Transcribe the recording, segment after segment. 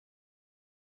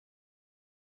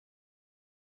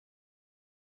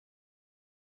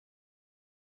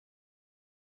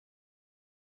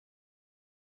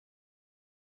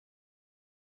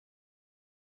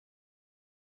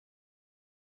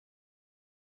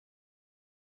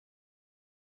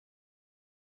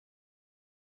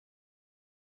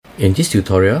In this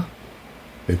tutorial,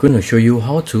 we're going to show you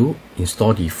how to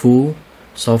install the full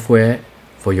software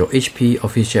for your HP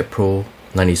OfficeJet Pro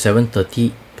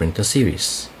 9730 printer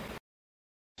series.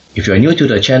 If you are new to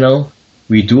the channel,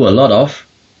 we do a lot of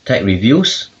tech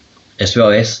reviews as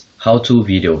well as how-to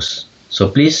videos. So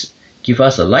please give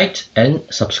us a like and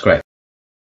subscribe.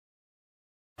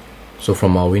 So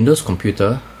from our Windows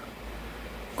computer,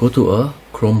 go to a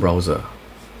Chrome browser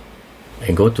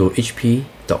and go to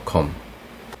hp.com.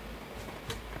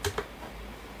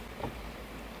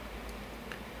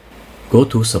 Go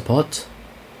to Support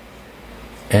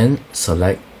and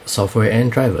select Software and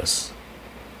Drivers.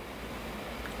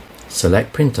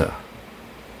 Select Printer.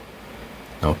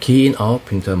 Now key in our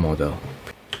printer model.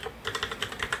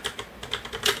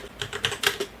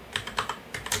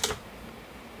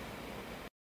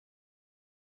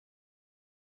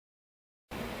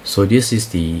 So this is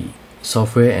the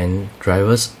software and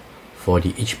drivers for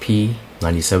the HP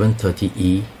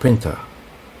 9730E printer.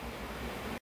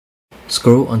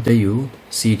 Scroll until you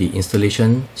see the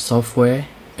installation software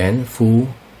and full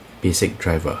basic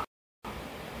driver.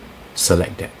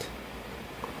 Select that.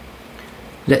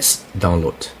 Let's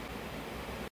download.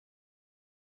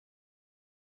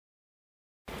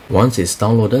 Once it's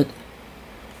downloaded,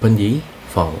 open the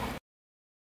file.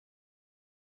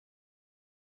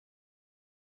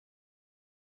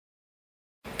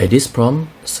 At this prompt,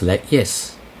 select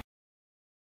Yes.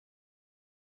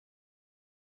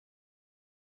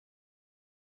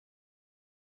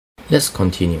 Let's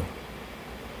continue.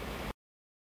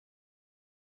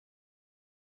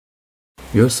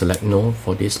 We'll select No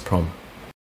for this prompt.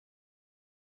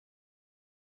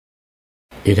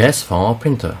 It has found our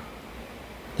printer.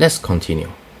 Let's continue.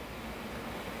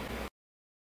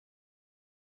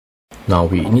 Now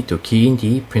we need to key in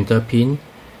the printer pin,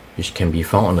 which can be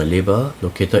found on the label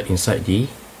located inside the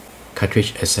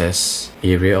cartridge access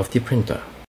area of the printer.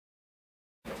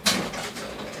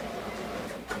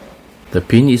 The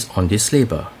pin is on this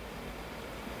label.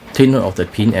 Take note of the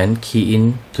pin and key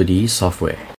in to the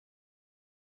software.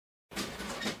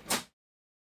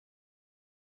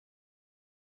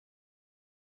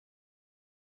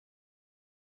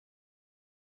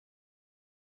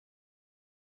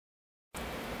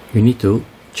 You need to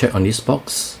check on this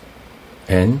box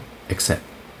and accept.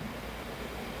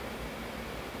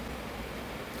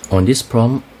 On this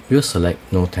prompt, we'll select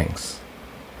No Thanks.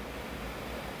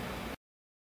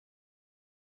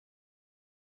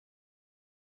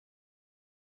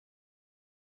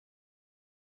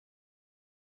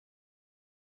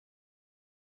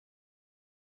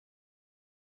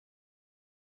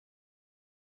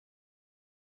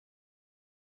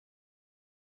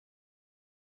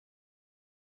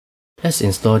 Let's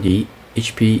install the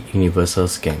HP Universal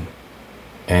Scan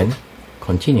and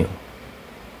continue.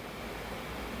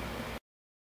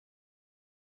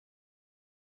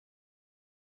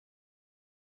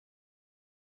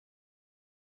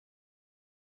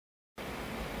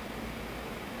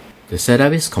 The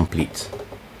setup is complete.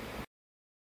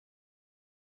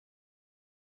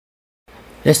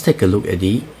 Let's take a look at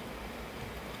the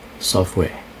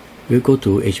software. We'll go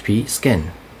to HP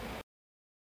Scan.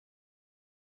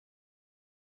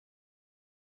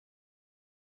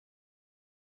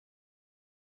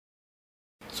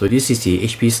 So this is the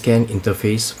HP Scan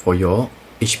interface for your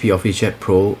HP OfficeJet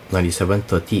Pro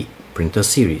 9730 printer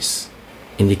series,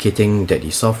 indicating that the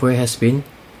software has been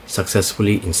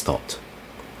successfully installed.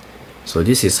 So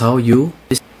this is how you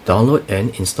download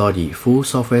and install the full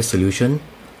software solution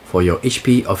for your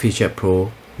HP OfficeJet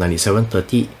Pro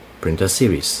 9730 printer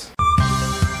series.